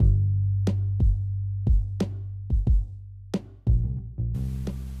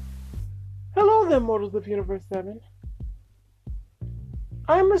the Immortals of Universe 7.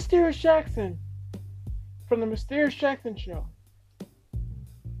 I'm Mysterious Jackson from the Mysterious Jackson Show.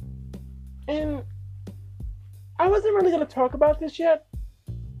 And I wasn't really going to talk about this yet,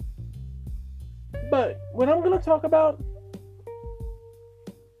 but what I'm going to talk about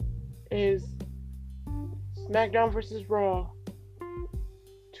is Smackdown vs. Raw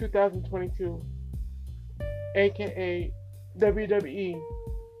 2022, aka WWE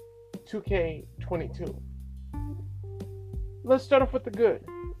 2K22. Let's start off with the good.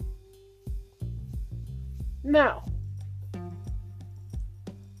 Now,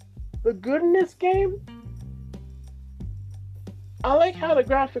 the good in this game, I like how the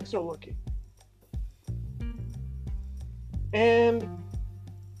graphics are looking. And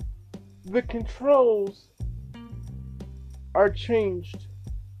the controls are changed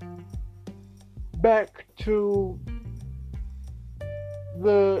back to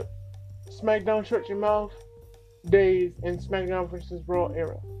the SmackDown Shut Your Mouth days and SmackDown vs. Raw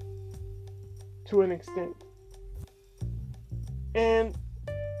era to an extent. And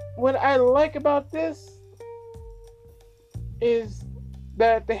what I like about this is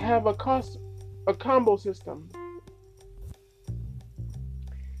that they have a combo system.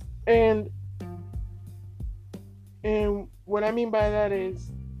 And what I mean by that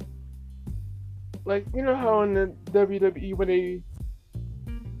is, like, you know how in the WWE when they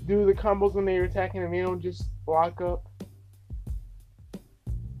do the combos when they're attacking and they don't just block up,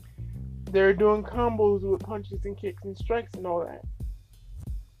 they're doing combos with punches and kicks and strikes and all that.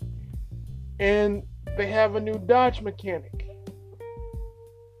 And they have a new dodge mechanic.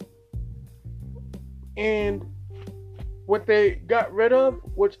 And what they got rid of,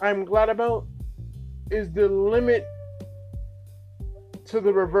 which I'm glad about, is the limit to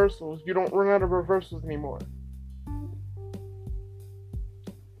the reversals. You don't run out of reversals anymore.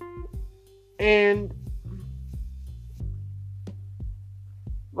 And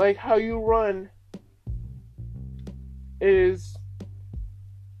like how you run is,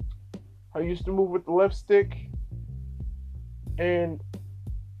 I used to move with the left stick and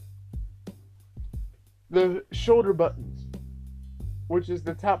the shoulder buttons, which is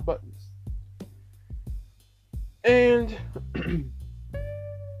the top buttons. And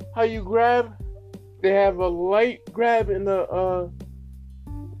how you grab, they have a light grab and a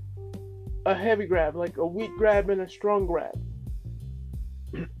heavy grab, like a weak grab and a strong grab.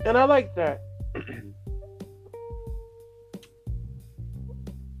 And I like that.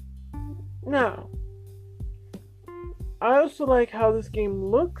 Now, I also like how this game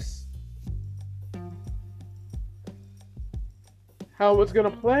looks, how it's gonna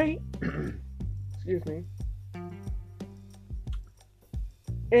play, excuse me,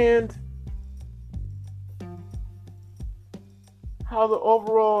 and how the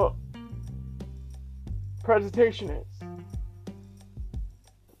overall presentation is.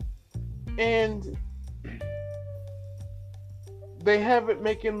 And they have it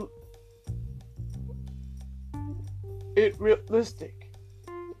making it realistic.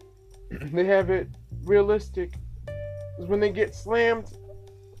 They have it realistic because when they get slammed,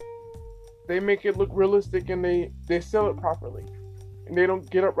 they make it look realistic and they sell it properly. And they don't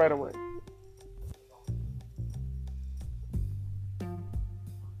get up right away.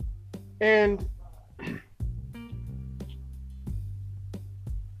 And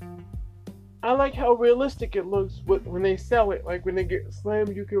I like how realistic it looks when they sell it. Like when they get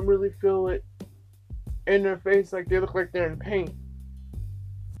slammed, you can really feel it in their face, like they look like they're in pain.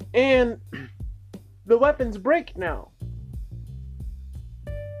 And the weapons break now.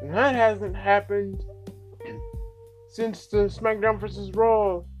 And that hasn't happened since the SmackDown vs.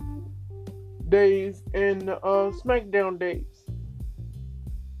 Raw days and SmackDown days.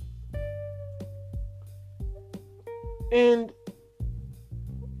 And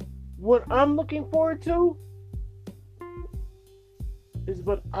what I'm looking forward to is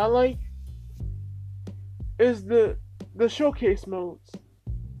what I like is the showcase modes.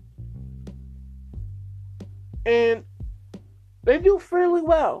 And they do fairly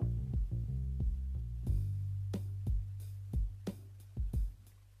well.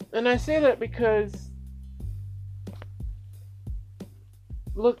 And I say that because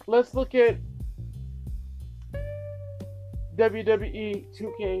let's look at WWE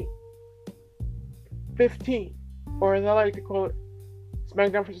 2K15, or as I like to call it,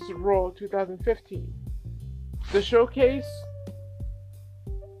 SmackDown vs. Raw 2015. The showcase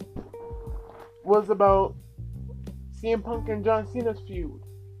was about CM Punk and John Cena's feud.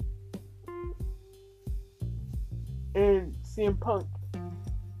 And CM Punk.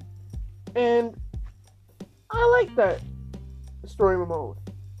 And I like that story mode.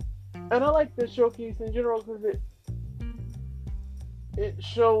 And I like the showcase in general because it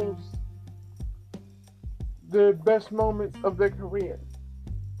shows the best moments of their career.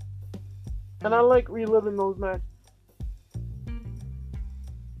 And I like reliving those matches.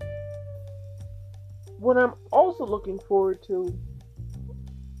 What I'm also looking forward to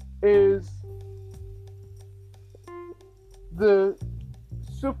is the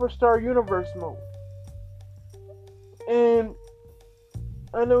Superstar Universe mode. And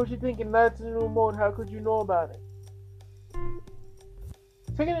I know what you're thinking, that's a new mode, how could you know about it?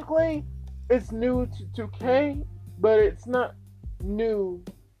 Technically, it's new to 2K, but it's not new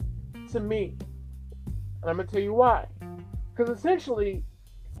to me. And I'm going to tell you why. Because essentially,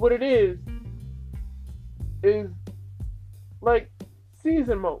 what it is like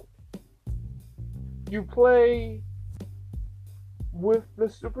season mode. You play with the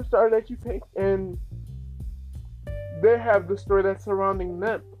superstar that you pick, and they have the story that's surrounding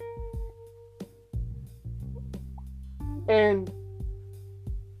them. And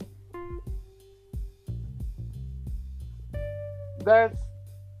that's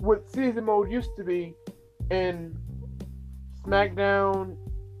what season mode used to be in Smackdown,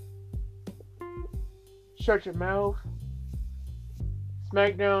 Shut Your Mouth,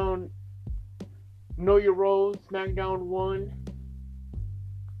 Smackdown, Know Your Role, Smackdown 1,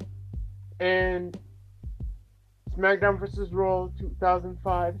 and Smackdown vs. Raw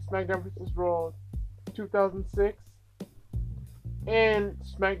 2005, Smackdown vs. Raw 2006, and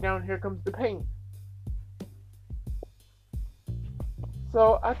Smackdown Here Comes the Pain.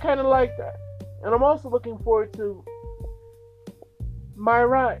 So I kind of like that. And I'm also looking forward to My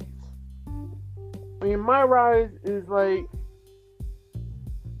Rise. I mean, My Rise is like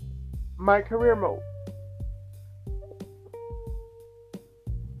my career mode.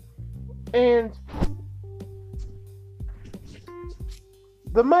 And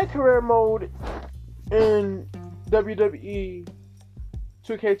the My Career mode in WWE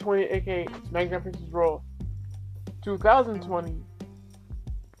 2K20, aka SmackDown vs. Raw 2020,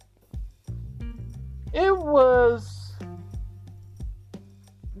 it was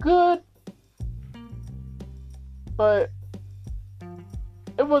good, but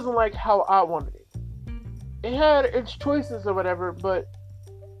it wasn't like how I wanted it. It had its choices or whatever, but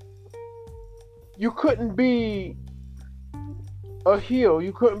you couldn't be a heel.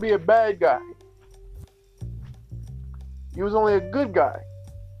 You couldn't be a bad guy. You was only a good guy.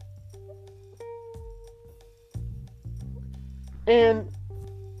 And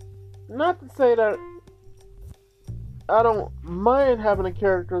not to say that I don't mind having the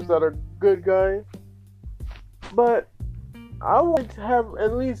characters that are good guys, but I wanted to have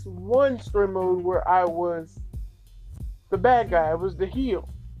at least one story mode where I was the bad guy. I was the heel.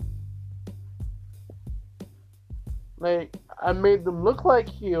 Like, I made them look like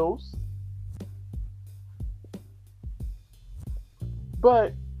heels,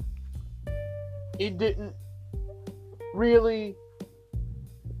 but it didn't really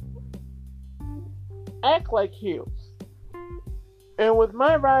act like heels. And with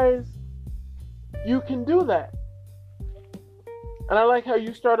My Rise, you can do that. And I like how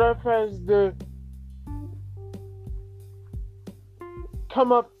you start off as the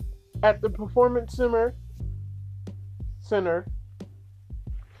come up at the Performance Center,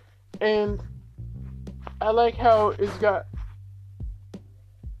 and I like how it's got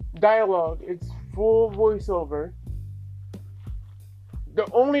dialogue. It's full voiceover. The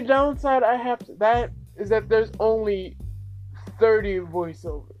only downside I have to that is that there's only 30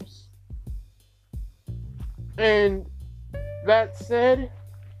 voiceovers. And that said,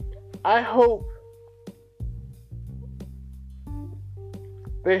 I hope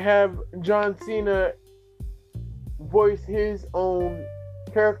they have John Cena voice his own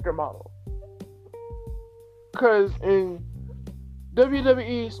character model. Because in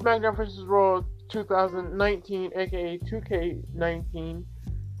WWE SmackDown vs. Raw 2019, aka 2K19,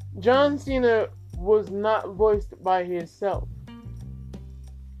 John Cena was not voiced by himself.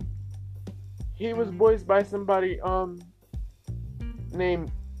 He was voiced by somebody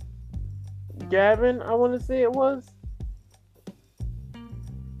named Gavin, I want to say it was.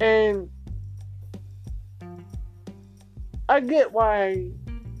 And I get why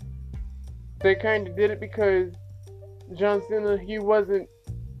they kind of did it, because John Cena, he wasn't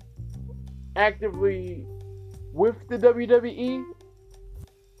actively with the WWE.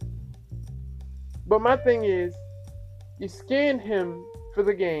 But my thing is, you scanned him for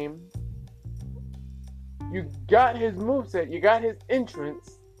the game, you got his moveset, you got his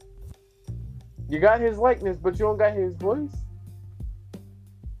entrance, you got his likeness, but you don't got his voice.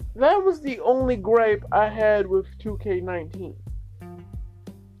 That was the only gripe I had with 2K19.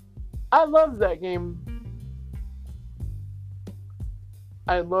 I love that game.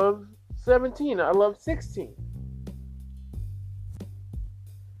 I love 17. I love 16.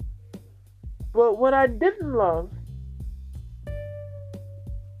 But what I didn't love,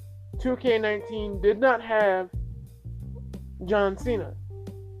 2K19 did not have John Cena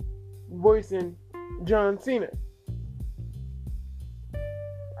voicing John Cena.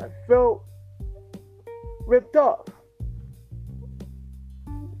 I felt ripped off.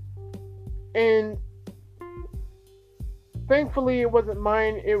 And thankfully it wasn't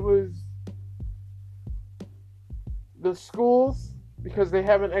mine, it was the school's, because they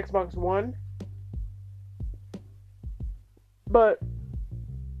have an Xbox One. But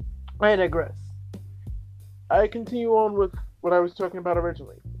I digress. I continue on with what I was talking about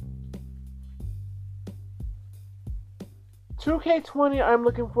originally. 2K20, I'm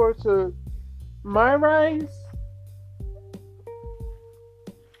looking forward to My Rise,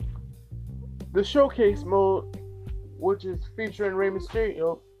 the showcase mode, which is featuring Rey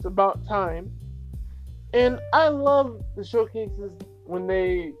Mysterio. It's about time. And I love the showcases when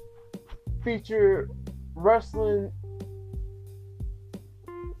they feature wrestling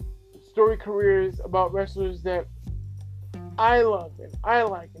story careers about wrestlers that I love and I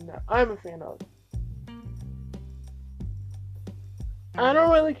like and that I'm a fan of. I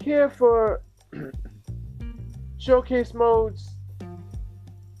don't really care for showcase modes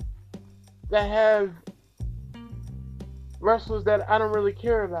that have wrestlers that I don't really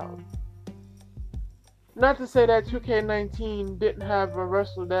care about. Not to say that 2K19 didn't have a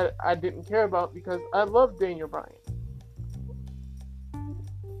wrestler that I didn't care about, because I love Daniel Bryan.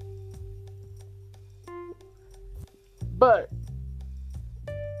 But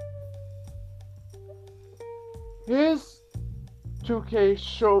his 2K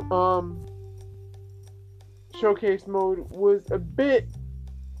showcase mode was a bit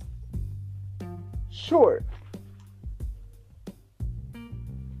short.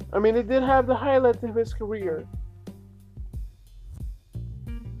 I mean, it did have the highlights of his career.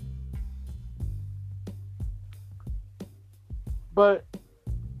 But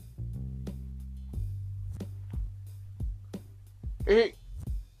it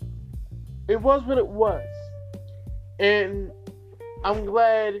was what it was. And I'm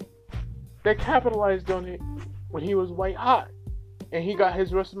glad they capitalized on it when he was white hot and he got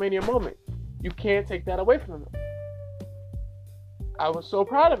his WrestleMania moment. You can't take that away from him. I was so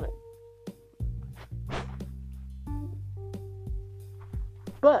proud of it.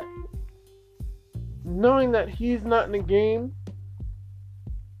 But knowing that he's not in the game,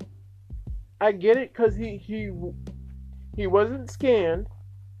 I get it, because he wasn't scanned.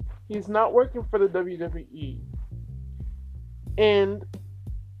 He's not working for the WWE. And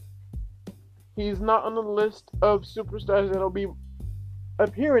he's not on the list of superstars that'll be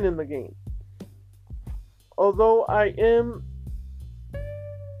appearing in the game. Although I am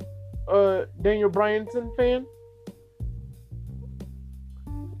a Daniel Bryan fan,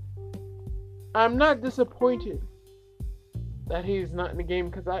 I'm not disappointed that he's not in the game,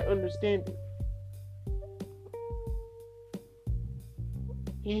 because I understand it.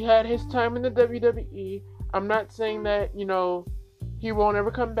 He had his time in the WWE. I'm not saying that, he won't ever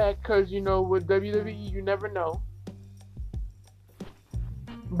come back, because, with WWE, you never know.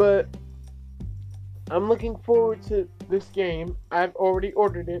 But I'm looking forward to this game. I've already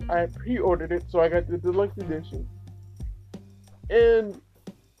ordered it. I pre-ordered it, so I got the deluxe edition. And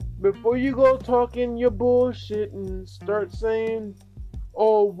before you go talking your bullshit and start saying,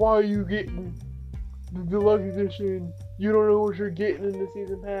 oh, why are you getting the deluxe edition? You don't know what you're getting in the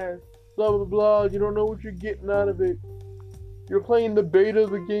season pass. Blah, blah, blah. You don't know what you're getting out of it. You're playing the beta of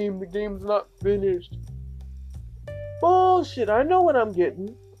the game. The game's not finished. Bullshit. I know what I'm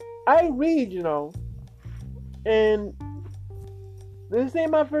getting. I read, And this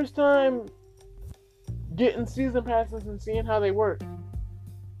ain't my first time getting season passes and seeing how they work.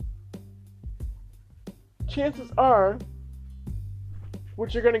 Chances are,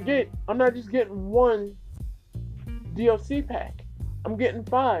 what you're gonna get, I'm not just getting one DLC pack. I'm getting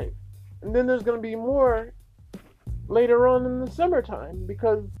 5. And then there's gonna be more later on in the summertime,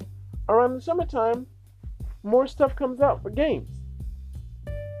 because around the summertime, more stuff comes out for games.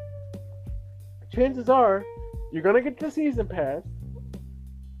 Chances are, you're gonna get the season pass.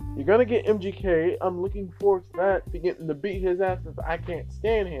 You're gonna get MGK. I'm looking forward to that, to getting to beat his ass, because I can't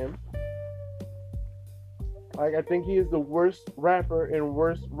stand him. Like, I think he is the worst rapper and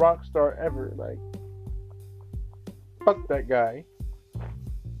worst rock star ever. Like, fuck that guy.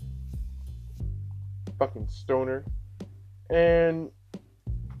 Fucking stoner. And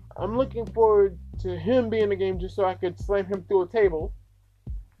I'm looking forward to him being in the game just so I could slam him through a table.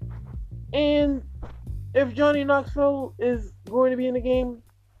 And if Johnny Knoxville is going to be in the game,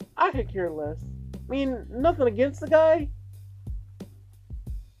 I could care less. I mean, nothing against the guy,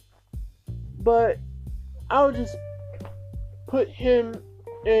 but I would just put him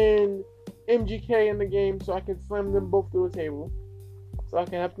and MGK in the game so I can slam them both through a table. So I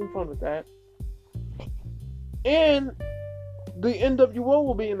can have some fun with that. And the NWO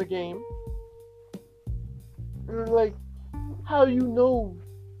will be in the game. And like, how you know?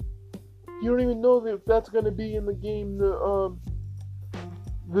 You don't even know if that's gonna be in the game. The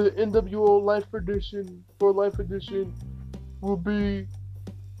NWO Life Edition will be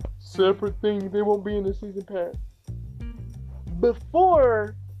separate thing. They won't be in the season pass.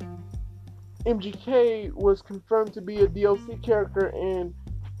 Before MGK was confirmed to be a DLC character and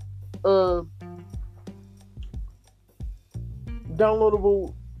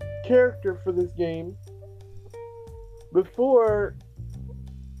downloadable character for this game, before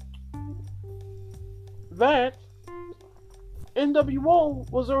that, NWO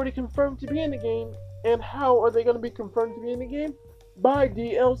was already confirmed to be in the game. And how are they going to be confirmed to be in the game? By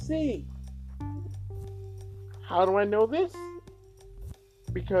DLC. How do I know this?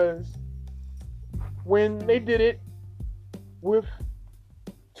 Because when they did it with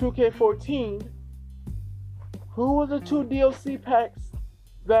 2K14, who were the two DLC packs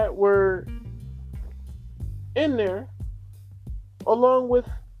that were in there, along with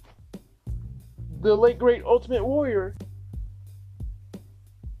the late great Ultimate Warrior,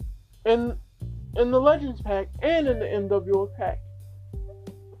 in the Legends pack and in the NWO pack?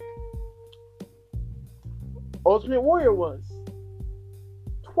 Ultimate Warrior was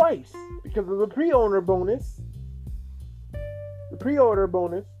twice because of the pre-order bonus. The pre-order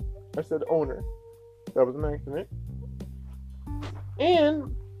bonus, I said owner, that was an accident.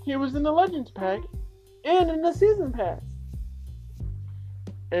 And he was in the Legends pack and in the Season Pass.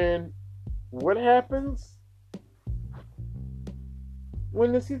 And what happens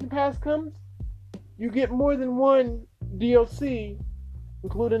when the Season Pass comes? You get more than one DLC,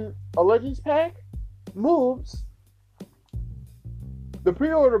 including a Legends pack, moves, the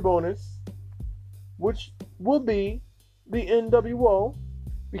pre-order bonus, which will be the NWO,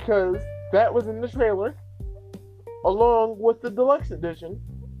 because that was in the trailer, along with the deluxe edition.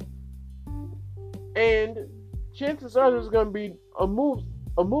 And chances are there's going to be a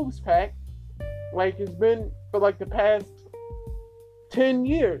moves pack, like it's been for like the past 10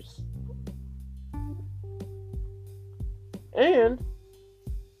 years. And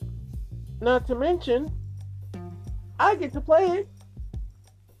not to mention, I get to play it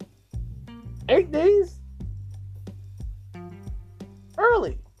 8 days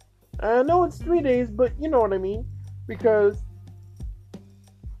early. I know it's 3 days, but you know what I mean, because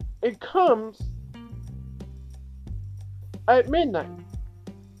it comes at midnight.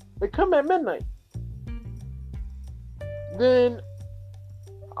 They come at midnight. Then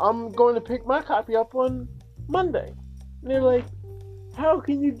I'm going to pick my copy up on Monday. And they're like, how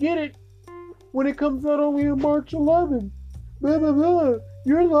can you get it when it comes out only on March 11th? Blah, blah, blah.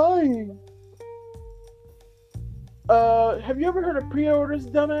 You're lying. Have you ever heard of pre-orders,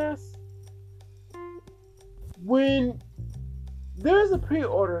 dumbass? When there's a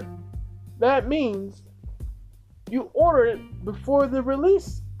pre-order, that means you order it before the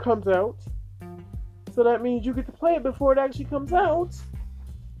release comes out. So that means you get to play it before it actually comes out.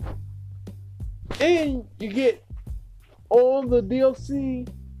 And you get all the DLC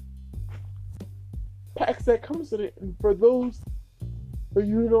packs that comes with it. And for those of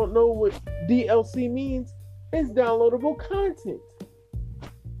you who don't know what DLC means, it's downloadable content.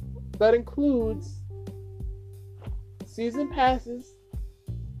 That includes season passes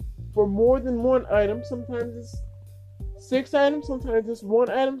for more than one item. Sometimes it's 6 items, sometimes it's 1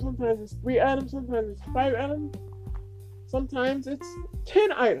 item, sometimes it's 3 items, sometimes it's 5 items, sometimes it's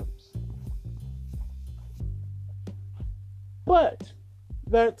 10 items. But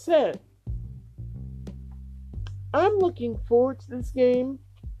that said, I'm looking forward to this game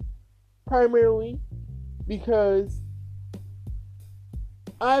primarily because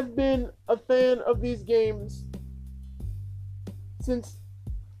I've been a fan of these games since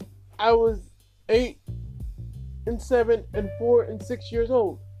I was 8 and 7 and 4 and 6 years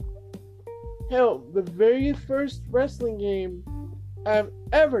old. Hell, the very first wrestling game I've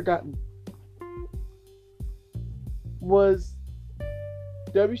ever gotten was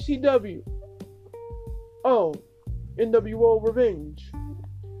WCW. Oh, NWO Revenge.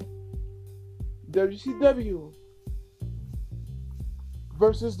 WCW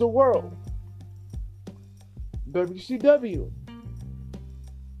versus the World. WCW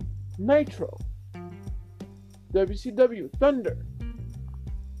Nitro. WCW Thunder.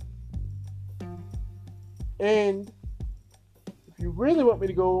 And if you really want me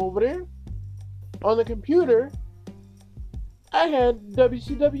to go over there, on the computer, I had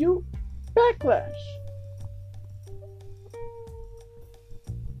WCW Backlash.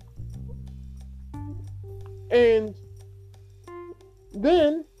 And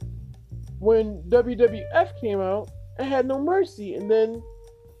then when WWF came out, I had No Mercy. And then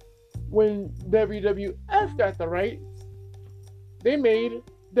when WWF got the rights, they made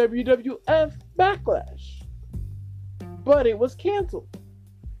WWF Backlash. But it was canceled.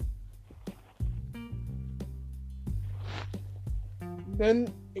 Then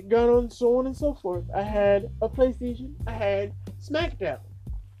it got on, so on and so forth. I had a PlayStation. I had Smackdown.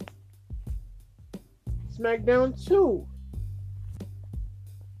 Smackdown 2.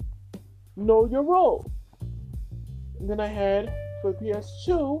 Know Your Role. And then I had, for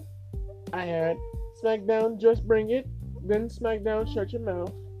PS2, I had Smackdown Just Bring It. Then Smackdown Shut Your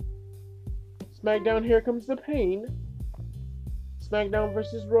Mouth. Smackdown Here Comes the Pain. Smackdown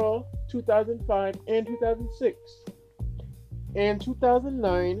vs. Raw 2005 and 2006. And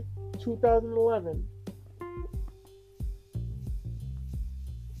 2009, 2011.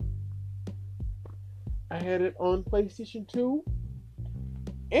 I had it on PlayStation 2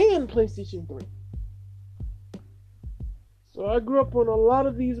 and PlayStation 3. So I grew up on a lot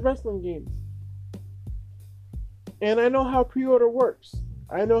of these wrestling games. And I know how pre-order works.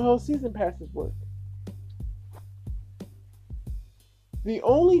 I know how season passes work. The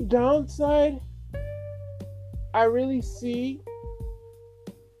only downside I really see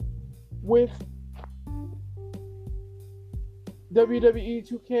with WWE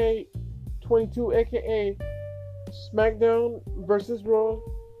 2K22, aka Smackdown vs. Raw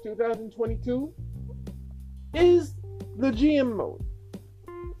 2022, is the GM mode.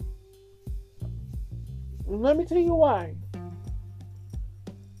 And let me tell you why.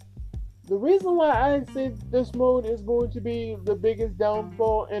 The reason why I say this mode is going to be the biggest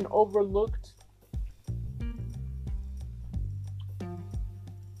downfall and overlooked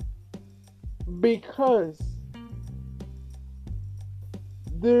because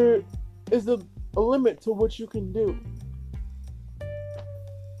there is a limit to what you can do.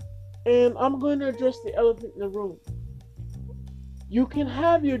 And I'm going to address the elephant in the room. You can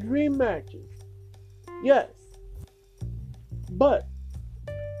have your dream matches, yes, but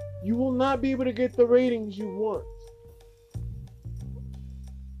you will not be able to get the ratings you want.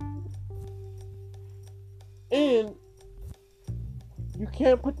 And you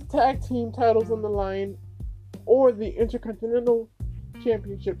can't put the tag team titles on the line or the Intercontinental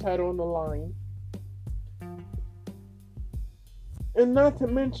Championship title on the line. And not to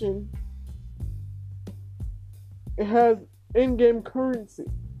mention, it has in-game currency.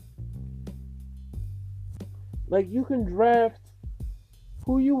 Like, you can draft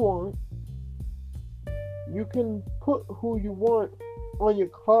who you want. You can put who you want on your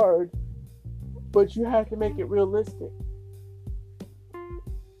card, but you have to make it realistic.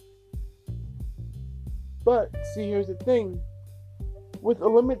 But, see, here's the thing. With a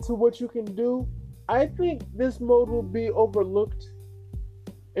limit to what you can do, I think this mode will be overlooked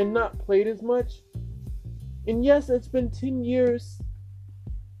and not played as much. And yes, it's been 10 years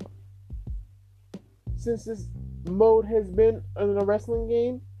since this mode has been in a wrestling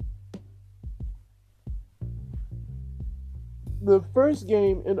game. The first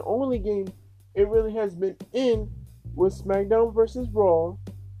game and only game it really has been in was SmackDown vs. Raw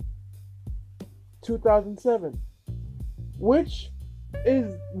 2007, which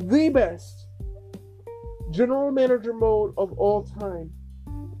is the best general manager mode of all time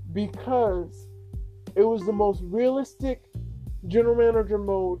because it was the most realistic general manager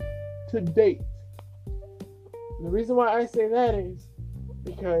mode to date. And the reason why I say that is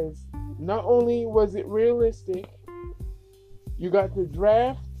because not only was it realistic, you got to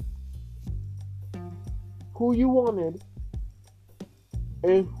draft who you wanted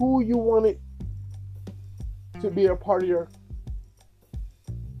and who you wanted to be a part of your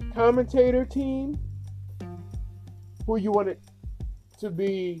commentator team, who you wanted to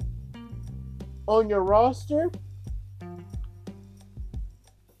be on your roster,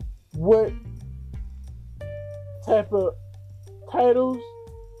 what type of titles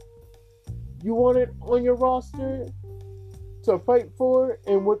you wanted on your roster to fight for,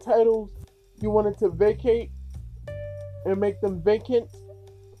 and what titles you wanted to vacate and make them vacant.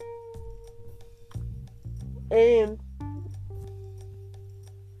 And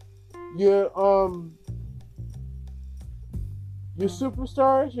your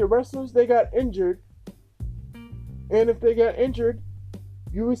superstars, your wrestlers, they got injured. And if they got injured,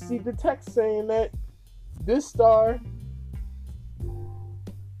 you received a text saying that this star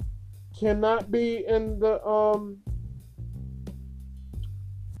cannot be in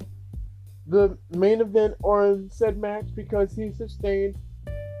the main event or in said match because he sustained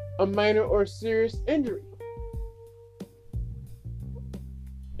a minor or serious injury.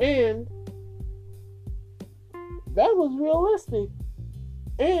 And that was realistic.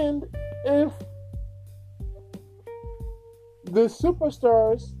 And if the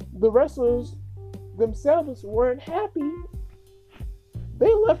superstars, the wrestlers themselves weren't happy,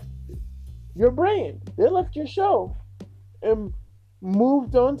 they left your brand. They left your show and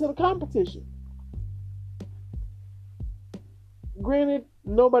moved on to the competition. Granted,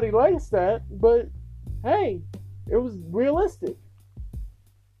 nobody likes that, but hey, it was realistic.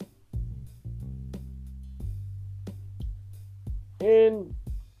 And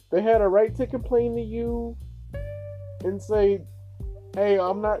they had a right to complain to you and say, hey,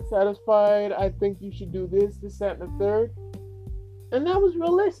 I'm not satisfied. I think you should do this, that, and the third. And that was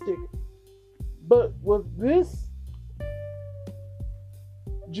realistic. But with this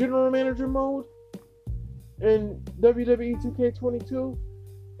general manager mode in WWE 2K22,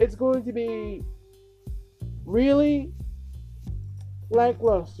 it's going to be really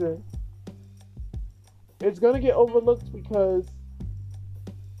lackluster. It's going to get overlooked because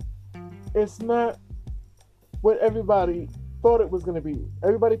it's not what everybody thought it was going to be.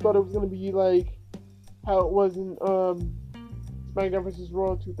 Everybody thought it was going to be like how it was in SmackDown vs.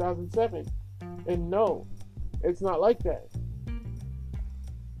 Raw 2007. And no, it's not like that.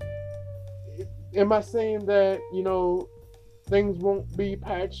 Am I saying that, things won't be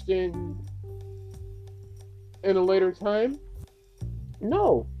patched in a later time?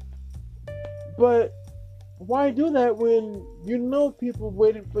 No. But why do that when people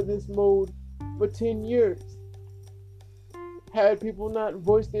waited for this mode for 10 years? Had people not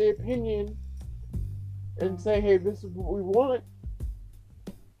voiced their opinion and say, hey, this is what we want,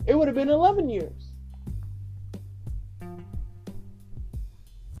 it would have been 11 years.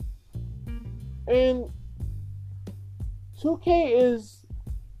 And 2K is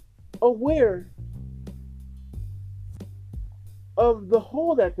aware of the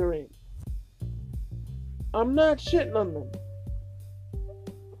hole that they're in. I'm not shitting on them.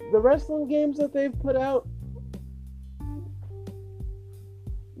 The wrestling games that they've put out,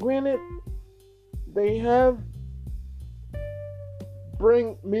 granted, they have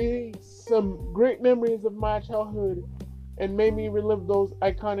bring me some great memories of my childhood and made me relive those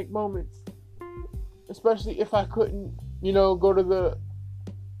iconic moments. Especially if I couldn't, go to the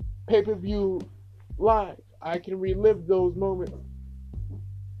pay-per-view live. I can relive those moments.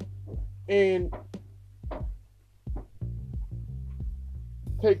 And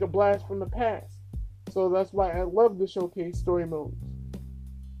take a blast from the past. So that's why I love the showcase story modes.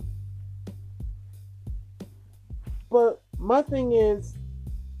 But my thing is,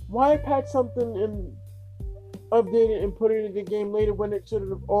 why patch something and update it and put it in the game later when it should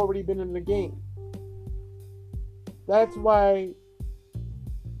have already been in the game? That's why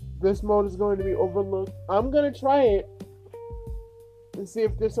this mode is going to be overlooked. I'm going to try it and see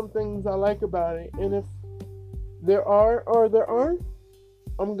if there's some things I like about it. And if there are or there aren't,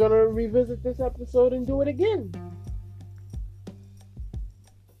 I'm going to revisit this episode and do it again.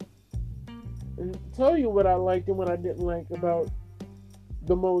 And tell you what I liked and what I didn't like about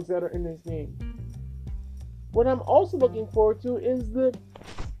the modes that are in this game. What I'm also looking forward to is the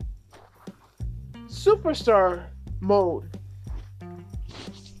Superstar mode.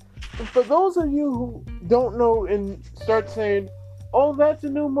 And for those of you who don't know and start saying, oh, that's a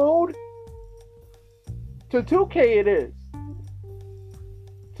new mode, to 2K it is.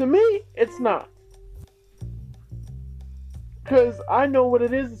 To me, it's not. Because I know what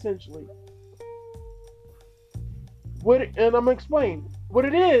it is essentially. And I'm going to explain. What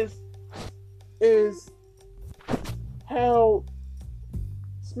it is how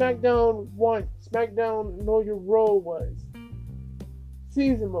SmackDown Know Your Role was.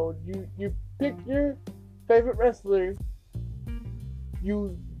 Season mode. You pick your favorite wrestler.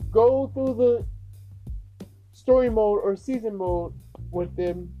 You go through the story mode or season mode with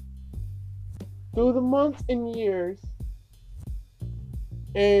them through the months and years,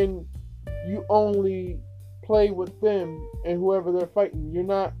 and you only play with them and whoever they're fighting. You're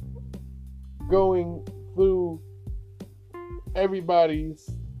not going through everybody's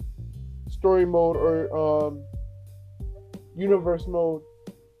story mode or universe mode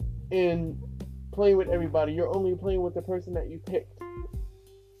and playing with everybody. You're only playing with the person that you picked.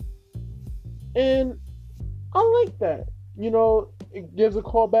 And I like that. It gives a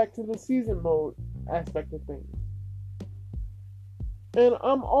call back to the season mode aspect of things. And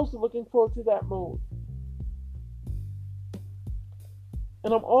I'm also looking forward to that mode.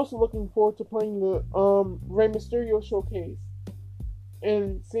 And I'm also looking forward to playing the Rey Mysterio showcase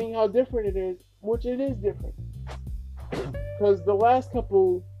and seeing how different it is, which it is different. Because the last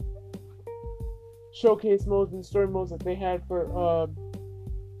couple showcase modes and story modes that they had for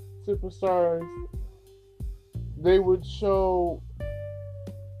superstars, they would show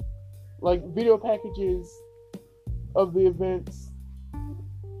like video packages of the events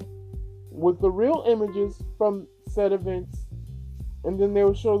with the real images from said events, and then they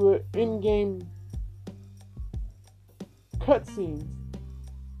would show the in-game cutscenes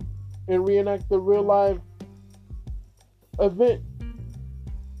and reenact the real live event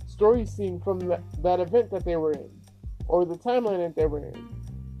story scene from that event that they were in, or the timeline that they were in.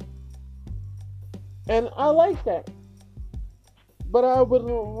 And I like that. But I would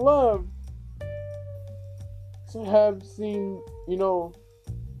love to have seen,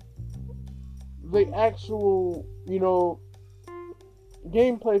 the actual,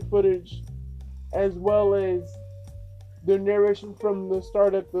 gameplay footage, as well as the narration from the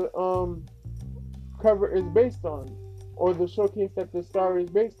start that the cover is based on, or the showcase that the star is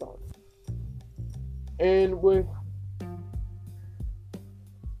based on. And with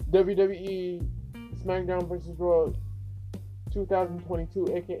WWE Smackdown vs. Raw 2022,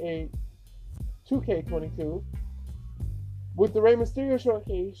 aka 2K22, with the Rey Mysterio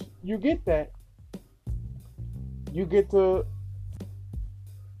showcase, you get that. You get to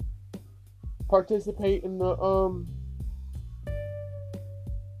participate in the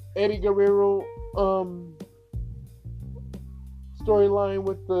Eddie Guerrero storyline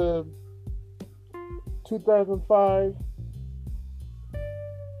with the 2005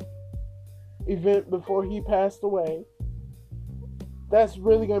 event before he passed away. That's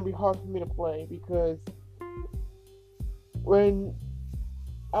really going to be hard for me to play, because when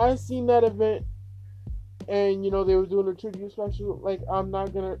I seen that event and they were doing a tribute special, like, I'm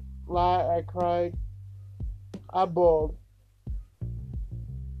not gonna lie, I cried, I bawled,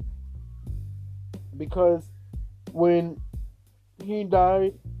 because when he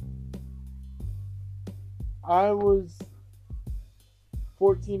died, I was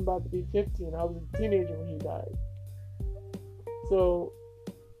 14, about to be 15. I was a teenager when he died. So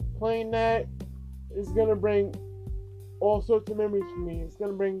playing that is gonna bring all sorts of memories for me. It's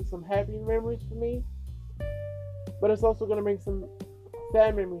gonna bring some happy memories for me, but it's also gonna bring some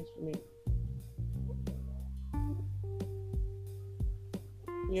sad memories for me.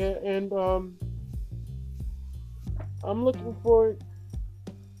 Yeah, and I'm looking forward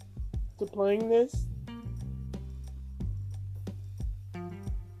to playing this.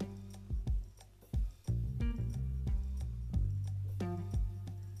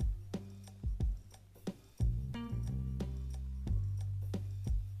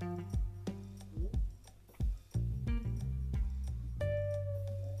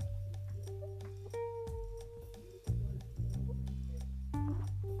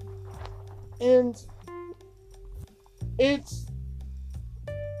 And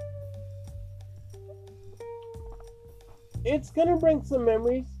it's gonna bring some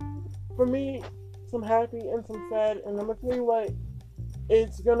memories for me, some happy and some sad. And I'm gonna tell you what,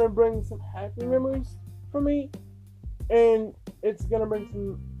 it's gonna bring some happy memories for me, and it's gonna bring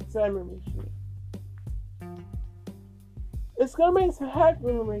some sad memories for me. It's gonna bring some happy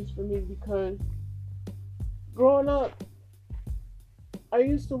memories for me because growing up, I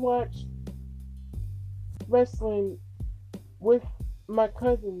used to watch wrestling with my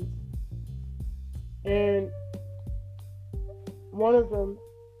cousins, and one of them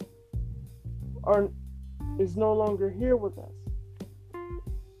is no longer here with us.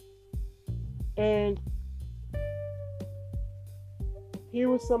 And he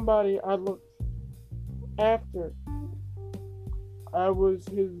was somebody I looked after. I was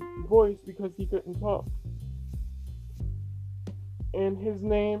his voice because he couldn't talk. And his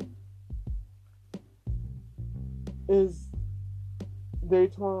name is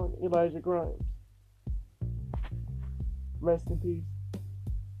Daytwan Elijah Grimes. Rest in peace,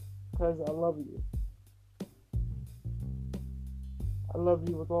 because I love you. I love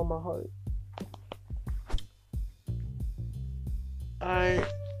you with all my heart. I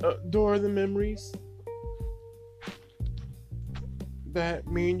adore the memories that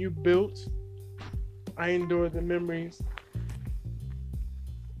me and you built. I adore the memories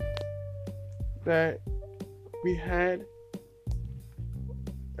that we had,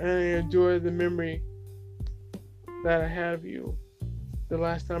 and I adore the memory that I have of you. The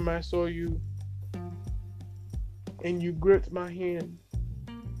last time I saw you and you gripped my hand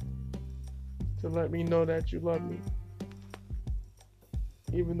to let me know that you love me.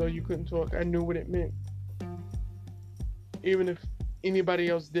 Even though you couldn't talk, I knew what it meant. Even if anybody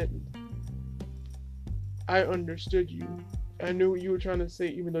else didn't. I understood you. I knew what you were trying to say,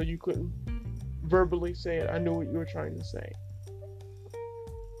 even though you couldn't verbally say it. I knew what you were trying to say.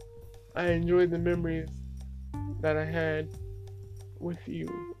 I enjoyed the memories that I had with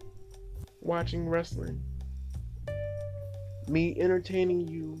you, watching wrestling. Me entertaining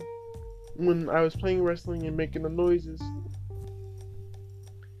you when I was playing wrestling and making the noises,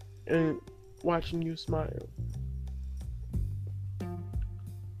 and watching you smile.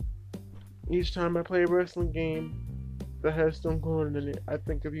 Each time I play a wrestling game that has Stone Cold in it, I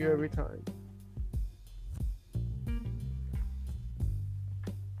think of you every time.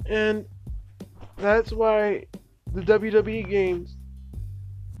 And that's why the WWE games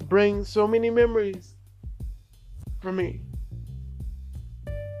bring so many memories for me.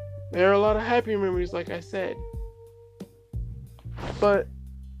 There are a lot of happy memories, like I said. But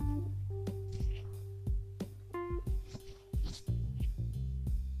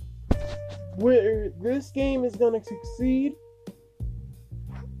where this game is going to succeed,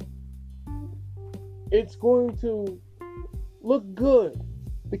 it's going to look good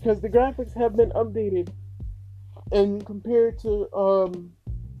because the graphics have been updated and compared to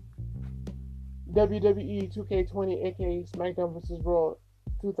WWE 2K20, aka Smackdown vs. Raw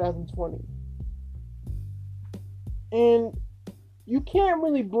 2020. And you can't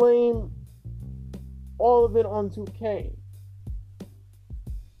really blame all of it on 2K.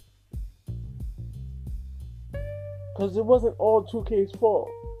 Because it wasn't all 2K's fault.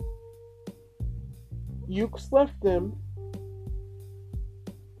 Ukes left them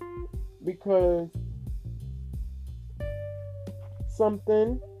because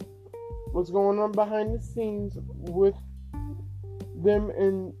something was going on behind the scenes with them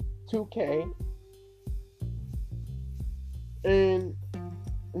in 2K. And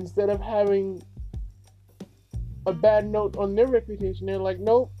instead of having a bad note on their reputation, they're like,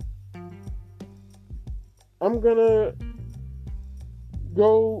 nope, I'm gonna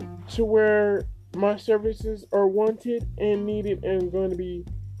go to where my services are wanted and needed and going to be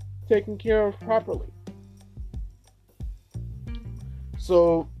taken care of properly.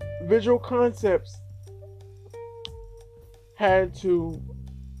 So Visual Concepts had to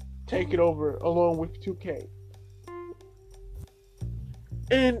take it over along with 2K.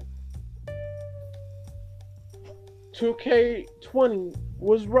 And 2K20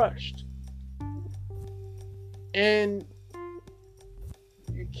 was rushed. And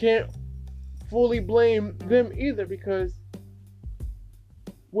you can't fully blame them either, because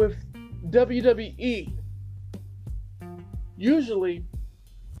with WWE, usually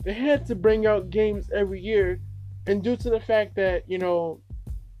they had to bring out games every year, and due to the fact that,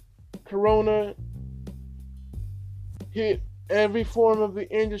 Corona hit every form of the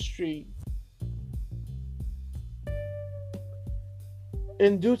industry,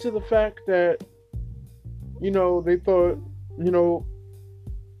 and due to the fact that they thought,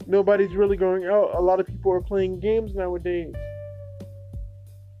 nobody's really going out. A lot of people are playing games nowadays.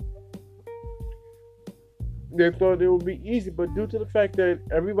 They thought it would be easy, but due to the fact that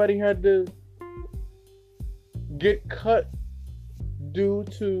everybody had to get cut due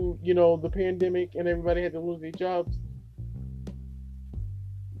to, the pandemic, and everybody had to lose their jobs,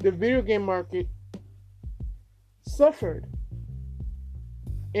 the video game market suffered.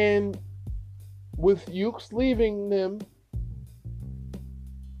 And with Ukes leaving them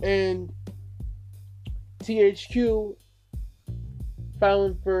and THQ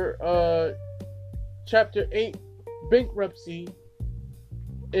filing for Chapter 8 bankruptcy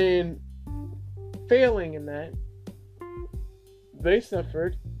and failing in that, they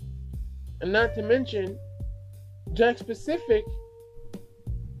suffered. And not to mention, Jack Pacific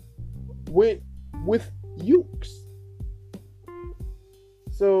went with Ukes.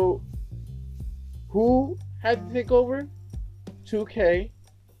 So who had to take over? 2K,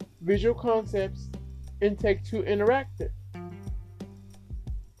 Visual Concepts, and Take-Two Interactive.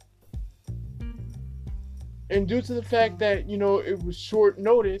 And due to the fact that, it was short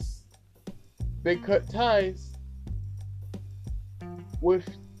notice, they cut ties with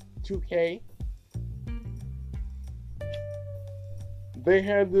 2K. They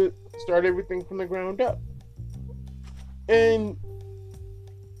had to start everything from the ground up. And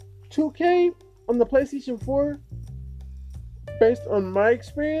 2K on the PlayStation 4, based on my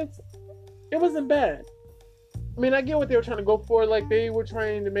experience, it wasn't bad. I mean, I get what they were trying to go for. Like, they were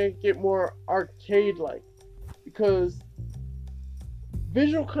trying to make it more arcade-like. Because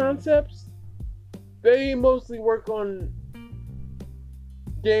Visual Concepts, they mostly work on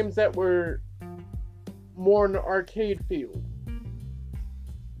games that were more in the arcade field.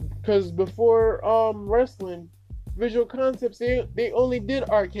 Because before wrestling, Visual Concepts, they only did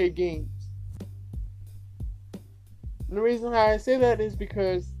arcade games. And the reason why I say that is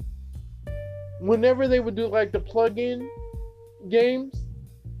because whenever they would do like the plug-in games,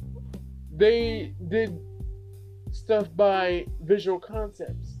 they did stuff by Visual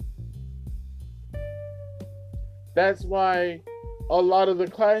Concepts. That's why a lot of the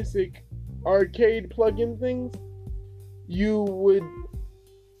classic arcade plug-in things, you would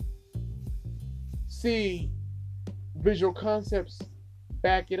see Visual Concepts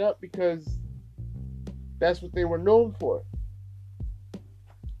back it up because that's what they were known for.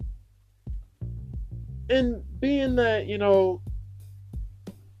 And being that,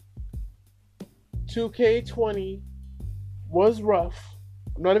 2K20 was rough.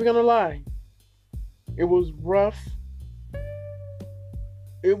 I'm not even gonna lie. It was rough.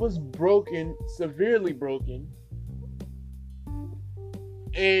 It was broken, severely broken.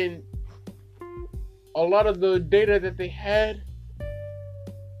 And a lot of the data that they had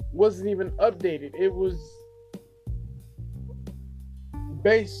wasn't even updated. It was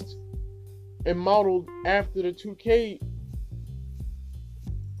based and modeled after the 2K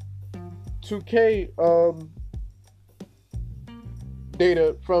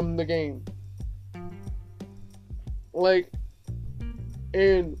data from the game. Like,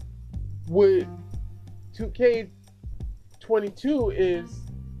 and what 2K22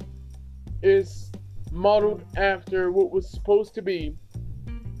 is modeled after what was supposed to be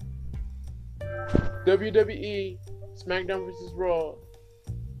WWE Smackdown vs. Raw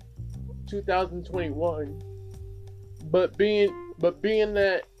 2021, but being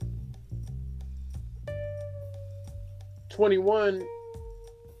that 21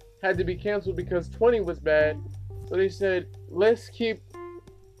 had to be canceled because 20 was bad, so they said, let's keep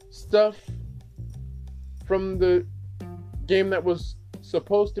stuff from the game that was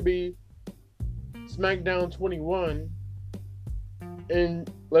supposed to be Smackdown 21 and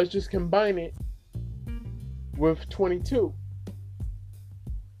let's just combine it with 22.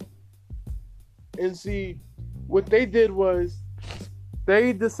 And see, what they did was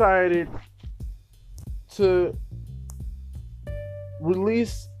they decided to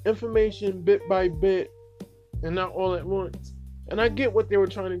release information bit by bit and not all at once. And I get what they were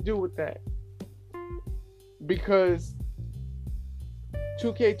trying to do with that, because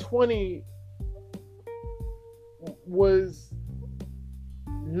 2K20 was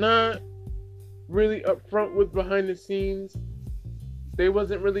not really upfront with behind the scenes. They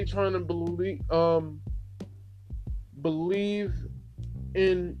wasn't really trying to believe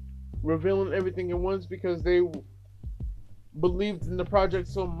in revealing everything at once because they believed in the project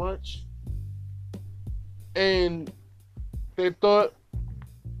so much, and they thought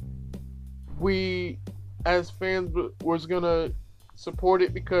we as fans was gonna support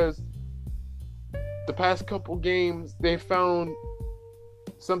it because the past couple games they found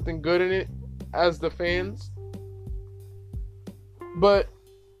something good in it as the fans. But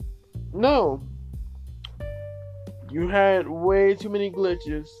no, you had way too many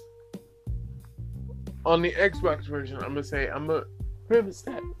glitches on the Xbox version. I'm gonna preface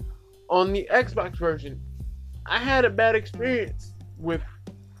that. On the Xbox version, I had a bad experience with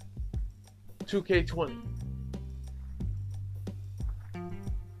 2K20.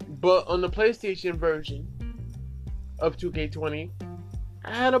 But on the PlayStation version of 2K20,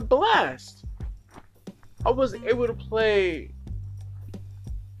 I had a blast. I was able to play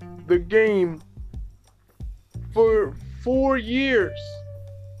the game for 4 years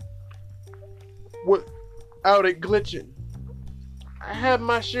without it glitching. I have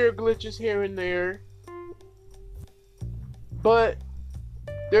my share of glitches here and there, but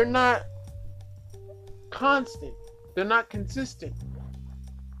they're not constant. They're not consistent.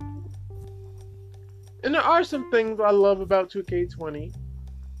 And there are some things I love about 2K20.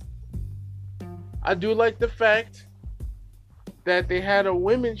 I do like the fact that they had a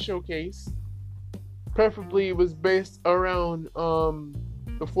women's showcase. Preferably it was based around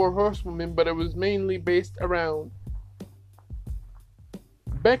the Four Horsewomen, but it was mainly based around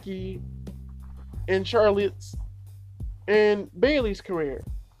Becky and Charlotte's and Bayley's career.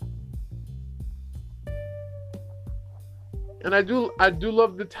 And I do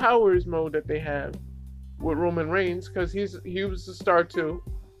love the Towers mode that they have with Roman Reigns, because he was the star too.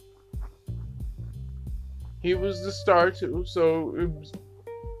 He was the star too, so it was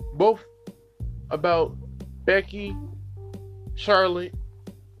both about Becky, Charlotte,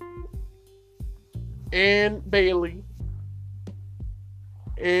 and Bayley,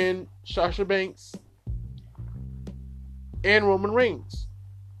 and Sasha Banks, and Roman Reigns.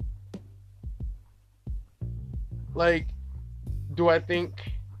 Like, do I think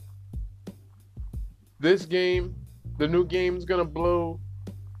this game the new game's gonna blow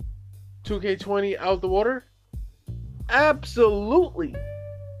 2K20 out the water? Absolutely.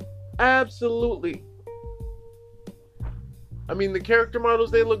 Absolutely. I mean, the character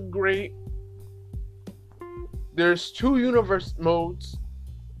models, they look great. There's 2 universe modes,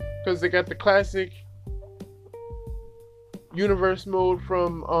 because they got the classic universe mode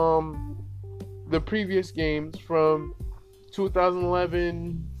from the previous games from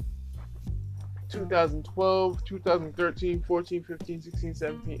 2011, 2012, 2013, 14, 15, 16,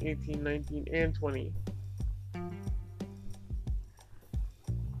 17, 18, 19, and 20.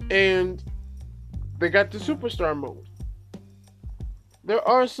 And they got the superstar mode. There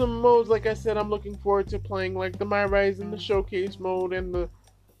are some modes, like I said, I'm looking forward to playing, like the My Rise and the Showcase mode and the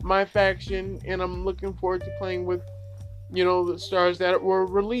My Faction, and I'm looking forward to playing with, the stars that were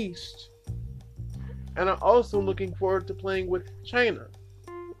released. And I'm also looking forward to playing with China.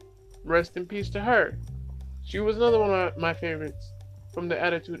 Rest in peace to her. She was another one of my favorites from the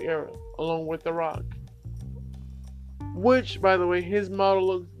Attitude Era, along with The Rock. Which, by the way, his model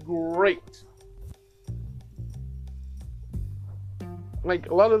looks great. Like,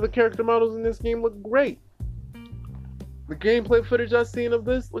 a lot of the character models in this game look great. The gameplay footage I've seen of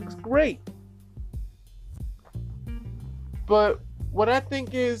this looks great. But what I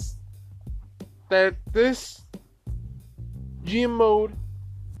think is that this GM mode,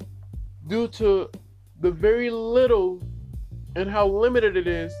 due to the very little and how limited it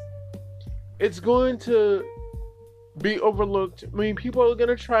is, it's going to be overlooked. I mean, people are going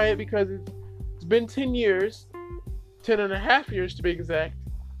to try it because it's been 10 years, 10 and a half years to be exact,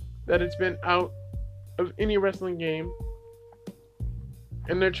 that it's been out of any wrestling game.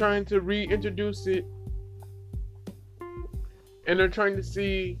 And they're trying to reintroduce it. And they're trying to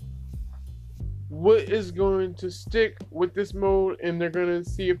see what is going to stick with this mode, and they're going to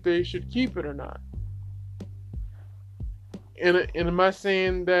see if they should keep it or not. And am I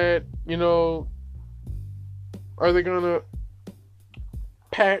saying that, are they going to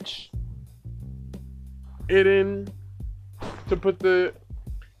patch it in to put the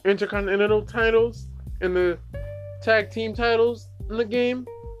Intercontinental titles and the tag team titles in the game?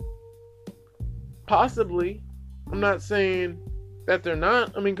 Possibly. I'm not saying that they're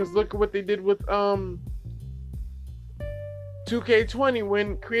not. I mean, because look at what they did with 2K20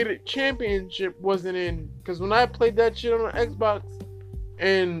 when Creative Championship wasn't in. Because when I played that shit on Xbox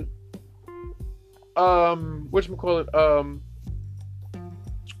and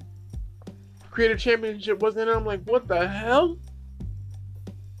Creative Championship wasn't in, I'm like, what the hell?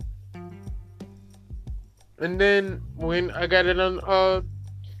 And then when I got it on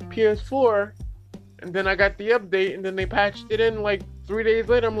PS4, and then I got the update, and then they patched it in like 3 days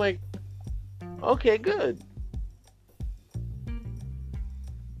later, I'm like, okay, good.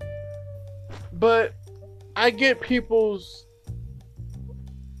 But I get people's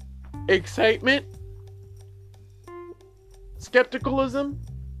excitement, skepticism,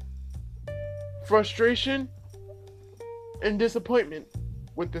 frustration, and disappointment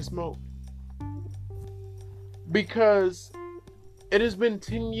with this mode. Because it has been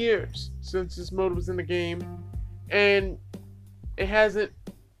 10 years since this mode was in the game, and it hasn't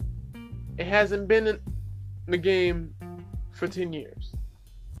been in the game for 10 years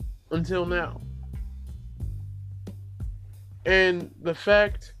until now. And the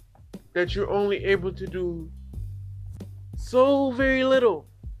fact that you're only able to do so very little.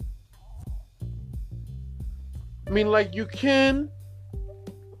 I mean, like, you can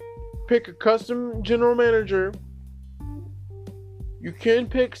pick a custom general manager. You can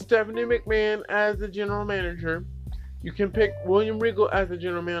pick Stephanie McMahon as the general manager. You can pick William Regal as the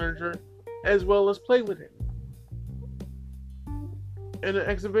general manager, as well as play with him in an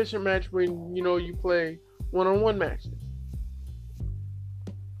exhibition match when, you play one-on-one matches.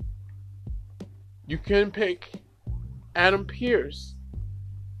 You can pick Adam Pearce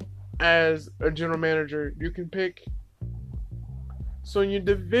as a general manager. You can pick Sonya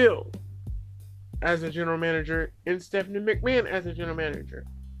Deville as a general manager and Stephanie McMahon as a general manager.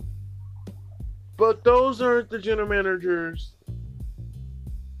 But those aren't the general managers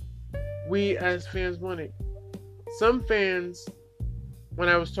we as fans wanted. Some fans, when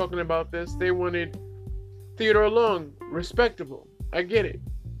I was talking about this, they wanted Theodore Long, respectable. I get it.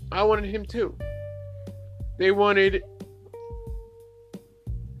 I wanted him too. They wanted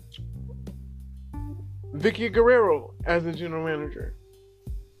Vicky Guerrero as a general manager.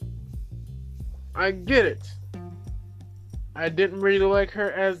 I get it. I didn't really like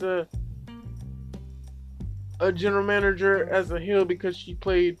her as a general manager as a heel because she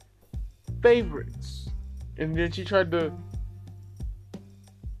played favorites. And then she tried to...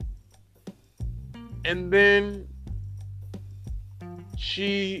 And then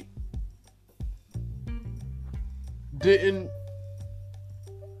she didn't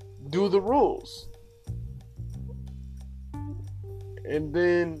do the rules. And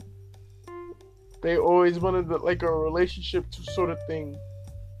then they always wanted like a relationship sort of thing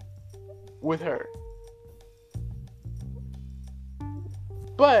with her.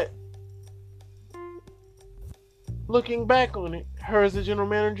 But looking back on it, her as a general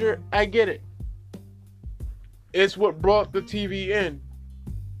manager, I get it. It's what brought the TV in.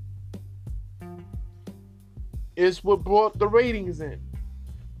 It's what brought the ratings in.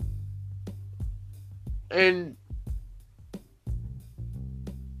 And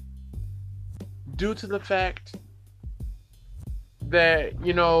due to the fact that,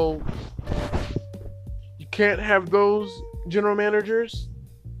 you know, you can't have those general managers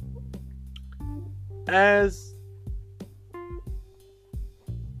as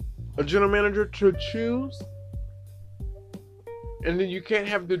a general manager to choose, and then you can't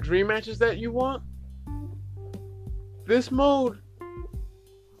have the dream matches that you want. This mode,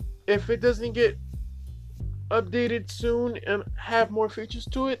 if it doesn't get updated soon and have more features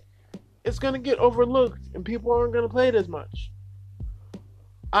to it, it's going to get overlooked and people aren't going to play it as much.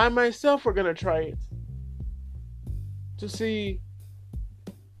 I myself are going to try it to see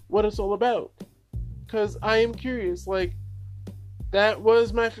what it's all about, because I am curious. Like, that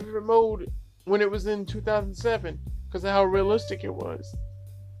was my favorite mode when it was in 2007 because of how realistic it was.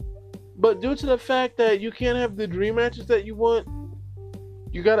 But due to the fact that you can't have the dream matches that you want,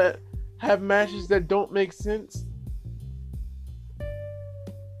 you gotta have matches that don't make sense.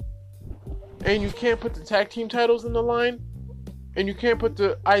 And you can't put the tag team titles in the line. And you can't put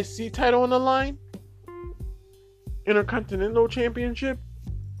the IC title on the line. Intercontinental Championship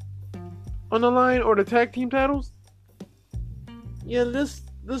on the line, or the tag team titles. Yeah, this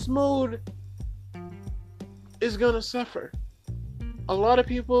mode is gonna suffer. A lot of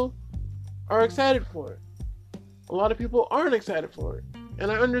people are excited for it. A lot of people aren't excited for it. And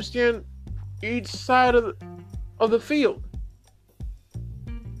I understand each side of the field.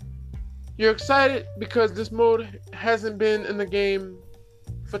 You're excited because this mode hasn't been in the game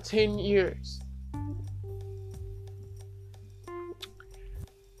for 10 years.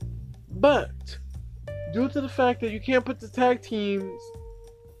 But due to the fact that you can't put the tag teams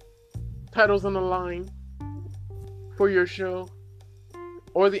titles on the line for your show,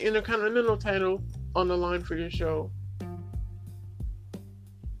 or the Intercontinental title on the line for your show,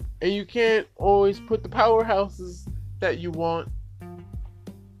 and you can't always put the powerhouses that you want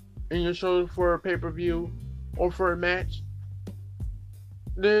in your show for a pay-per-view or for a match,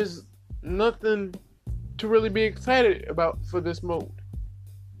 there's nothing to really be excited about for this mode.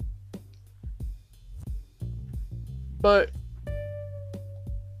 But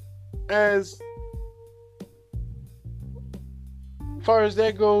as far as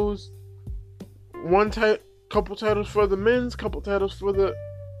that goes, couple titles for the men's, couple titles for the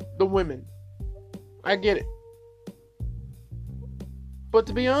women. I get it. But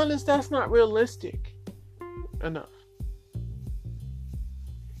to be honest, that's not realistic enough.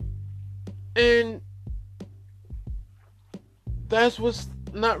 And that's what's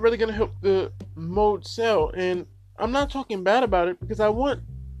not really going to help the mode sell. And I'm not talking bad about it, because I want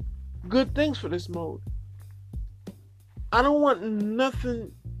good things for this mode. I don't want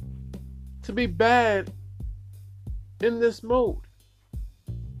nothing to be bad in this mode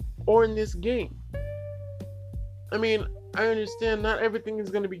or in this game. I mean, I understand not everything is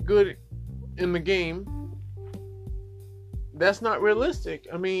going to be good in the game. That's not realistic.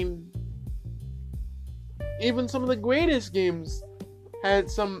 I mean, even some of the greatest games had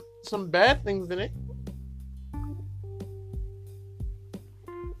some bad things in it.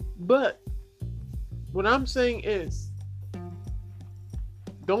 But what I'm saying is,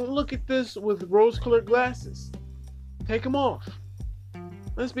 don't look at this with rose-colored glasses. Take them off.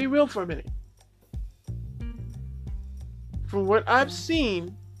 Let's be real for a minute. From what I've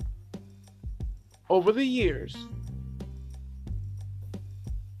seen over the years,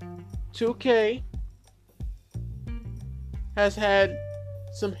 2K has had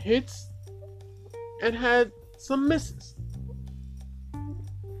some hits and had some misses.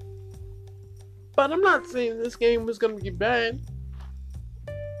 But I'm not saying this game was going to be bad.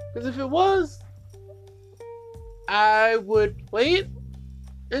 Because if it was, I would play it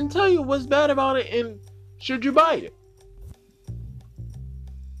and tell you what's bad about it and should you buy it.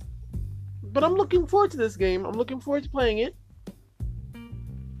 But I'm looking forward to this game. I'm looking forward to playing it.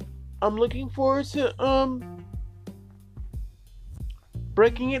 I'm looking forward to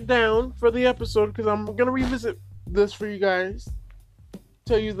breaking it down for the episode, because I'm going to revisit this for you guys.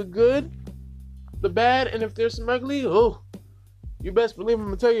 Tell you the good, the bad, and if there's some ugly, You best believe I'm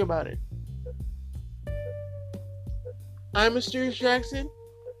gonna tell you about it. I'm Mysterious Jackson,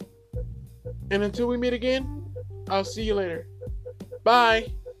 and until we meet again, I'll see you later.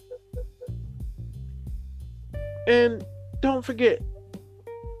 Bye. And don't forget,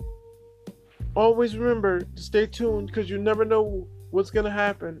 always remember to stay tuned, because you never know what's gonna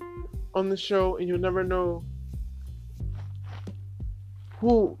happen on the show, and you'll never know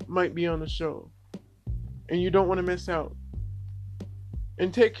who might be on the show, and you don't want to miss out.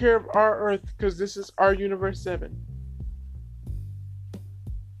 And take care of our Earth, because this is our Universe 7.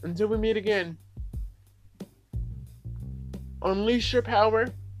 Until we meet again, unleash your power,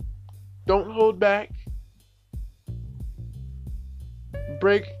 don't hold back,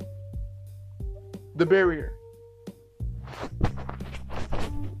 break the barrier.